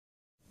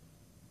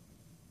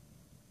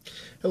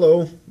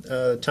Hello,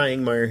 Ty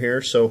Ingmeyer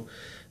here.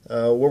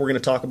 What we're going to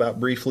talk about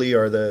briefly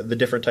are the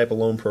different type of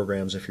loan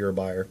programs if you're a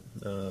buyer.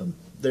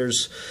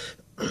 There's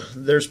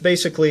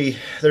basically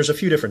there's a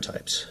few different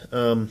types,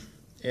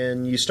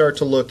 and you start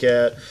to look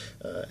at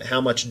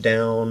how much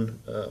down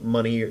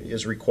money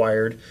is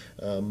required,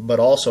 but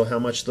also how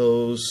much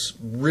those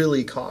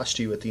really cost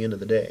you at the end of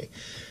the day.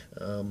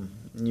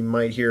 You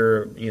might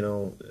hear,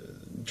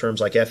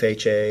 terms like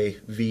FHA,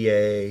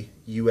 VA,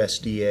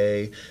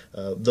 USDA.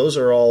 Those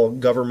are all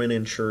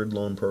government-insured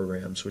loan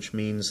programs, which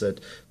means that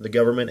the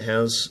government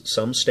has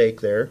some stake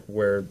there,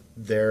 where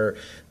they're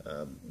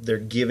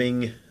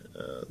giving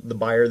the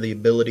buyer the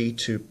ability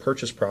to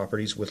purchase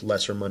properties with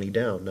lesser money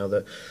down. Now,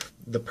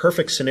 the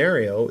perfect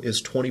scenario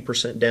is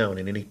 20% down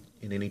in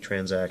any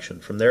transaction.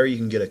 From there, you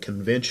can get a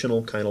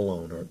conventional kind of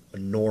loan, or a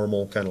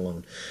normal kind of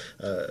loan.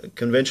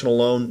 Conventional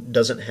loan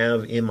doesn't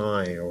have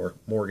MI, or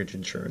mortgage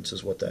insurance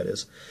is what that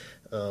is.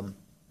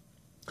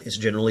 It's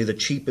generally the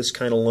cheapest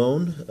kind of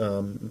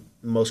loan,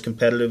 most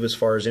competitive as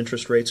far as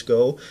interest rates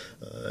go,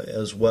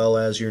 as well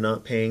as you're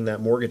not paying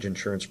that mortgage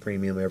insurance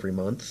premium every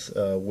month,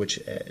 which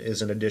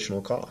is an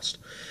additional cost.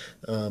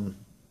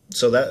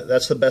 So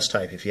that's the best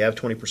type. If you have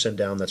 20%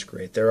 down, that's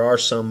great. There are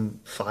some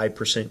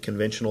 5%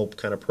 conventional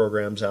kind of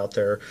programs out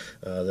there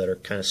that are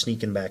kind of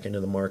sneaking back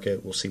into the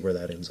market. We'll see where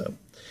that ends up.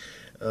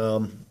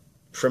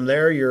 From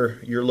there,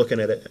 you're looking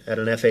at an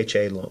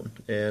FHA loan,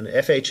 and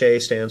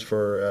FHA stands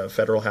for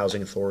Federal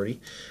Housing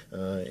Authority,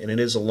 and it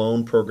is a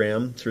loan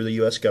program through the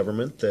U.S.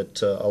 government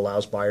that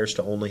allows buyers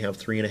to only have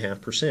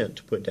 3.5%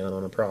 to put down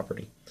on a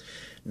property.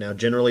 Now,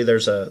 generally,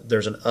 there's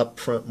an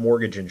upfront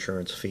mortgage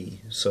insurance fee,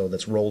 so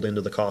that's rolled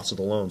into the cost of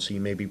the loan. So you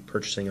may be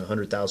purchasing a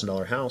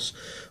 $100,000 house.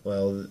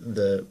 Well,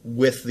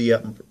 with the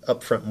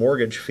upfront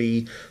mortgage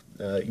fee,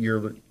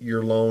 your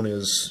loan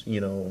is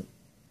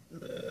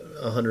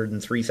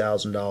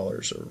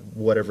 $103,000 or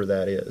whatever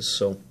that is.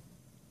 So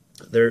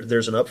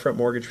there's an upfront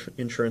mortgage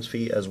insurance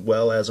fee as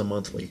well as a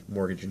monthly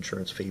mortgage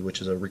insurance fee, which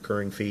is a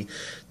recurring fee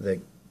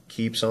that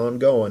keeps on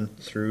going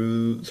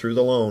through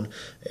the loan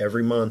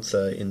every month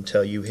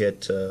until you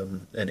hit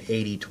an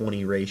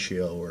 80-20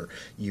 ratio, or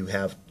you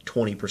have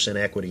 20%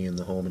 equity in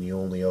the home and you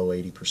only owe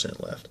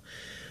 80% left.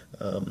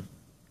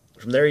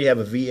 From there, you have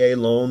a VA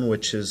loan,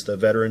 which is the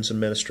Veterans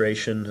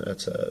Administration.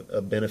 That's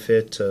a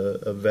benefit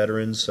of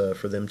veterans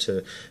for them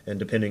to, and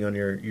depending on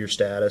your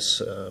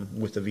status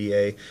with the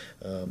VA,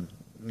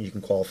 you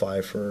can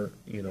qualify for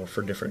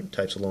for different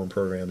types of loan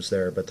programs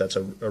there. But that's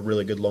a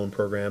really good loan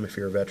program if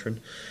you're a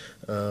veteran.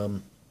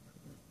 And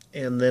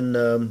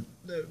then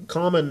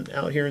common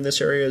out here in this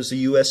area is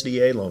the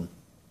USDA loan.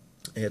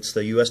 It's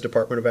the U.S.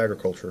 Department of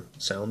Agriculture.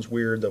 Sounds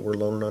weird that we're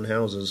loaning on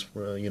houses,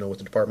 with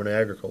the Department of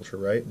Agriculture,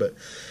 right? But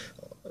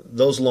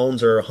those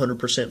loans are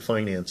 100%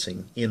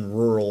 financing in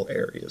rural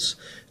areas.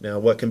 Now,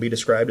 what can be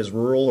described as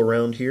rural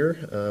around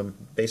here?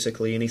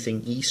 Basically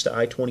anything east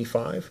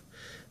I-25.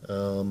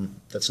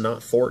 That's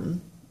not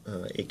Thornton.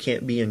 It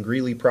can't be in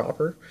Greeley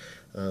proper.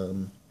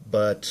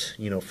 But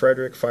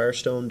Frederick,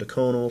 Firestone,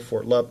 Dacono,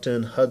 Fort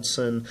Lupton,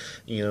 Hudson,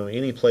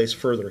 any place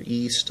further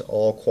east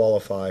all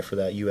qualify for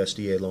that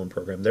USDA loan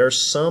program. There are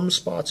some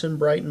spots in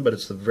Brighton, but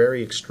it's the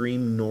very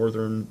extreme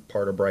northern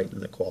part of Brighton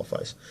that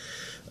qualifies.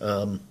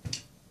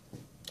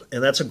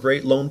 And that's a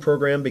great loan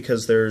program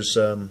because there's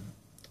the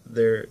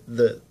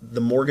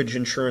mortgage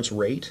insurance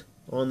rate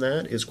on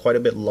that is quite a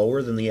bit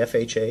lower than the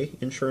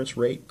FHA insurance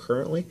rate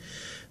currently.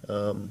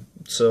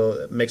 So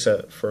it makes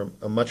for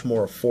a much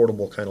more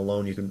affordable kind of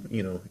loan. You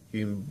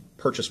can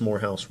purchase more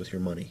house with your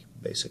money,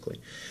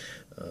 basically.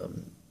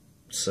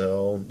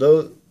 So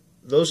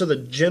those are the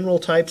general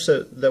types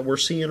that we're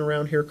seeing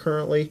around here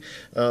currently.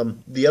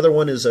 The other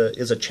one is a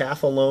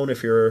CHFA loan.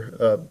 If you're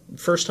a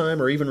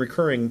first-time or even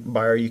recurring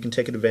buyer, you can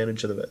take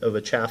advantage of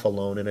a CHFA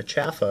loan. And a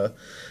CHFA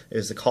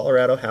is the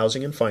Colorado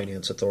Housing and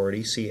Finance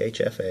Authority,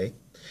 CHFA.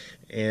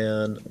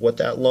 And what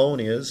that loan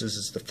is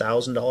it's the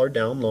 $1,000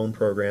 down loan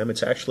program.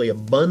 It's actually a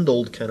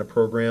bundled kind of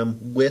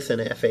program with an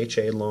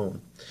FHA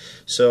loan.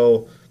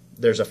 So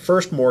there's a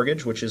first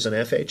mortgage, which is an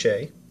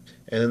FHA,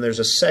 and then there's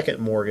a second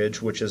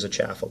mortgage, which is a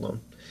CHFA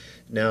loan.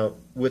 Now,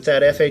 with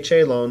that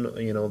FHA loan,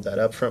 that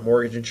upfront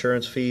mortgage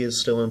insurance fee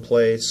is still in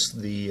place.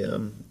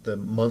 The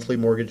monthly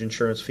mortgage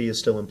insurance fee is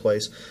still in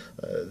place.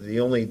 The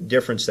only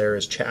difference there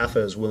is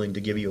CHFA is willing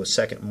to give you a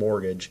second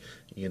mortgage,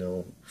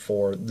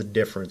 for the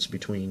difference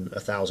between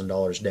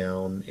 $1,000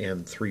 down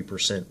and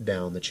 3%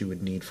 down that you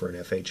would need for an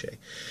FHA.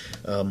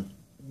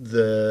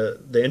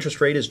 The interest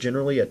rate is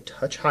generally a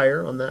touch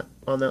higher on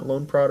that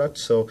loan product,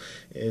 so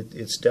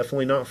it's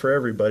definitely not for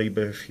everybody.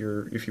 But if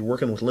you're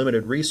working with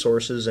limited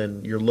resources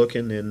and you're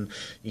looking in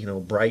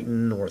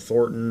Brighton or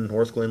Thornton,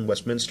 North Glen,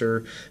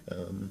 Westminster,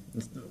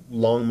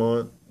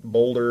 Longmont,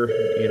 Boulder,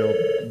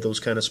 those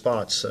kind of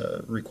spots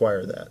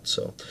require that.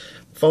 So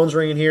phone's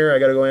ringing here. I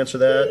got to go answer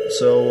that.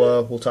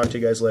 So we'll talk to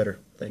you guys later.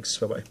 Thanks.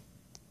 Bye bye.